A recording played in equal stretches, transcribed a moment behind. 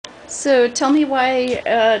So tell me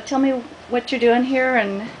what you're doing here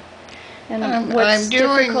and what's I'm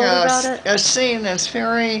doing difficult about it. a scene that's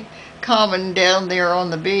very common down there on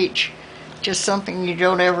the beach. Just something you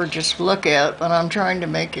don't ever just look at, but I'm trying to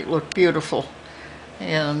make it look beautiful.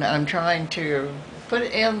 And I'm trying to put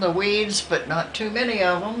in the weeds, but not too many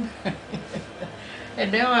of them.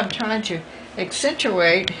 And now I'm trying to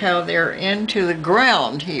accentuate how they're into the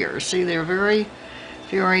ground here. See, they're very,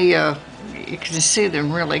 you can see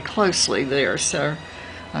them really closely there. So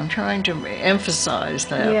I'm trying to emphasize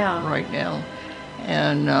that Yeah. right now.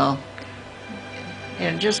 And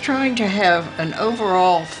just trying to have an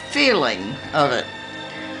overall feeling of it,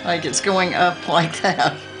 like it's going up like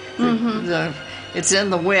that. Mm-hmm. It's in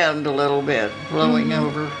the wind a little bit, blowing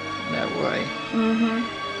over that way.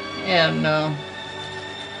 And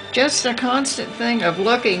just a constant thing of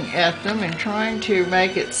looking at them and trying to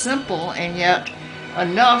make it simple and yet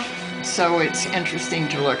enough so it's interesting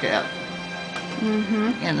to look at.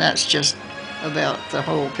 And that's just about the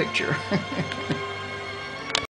whole picture.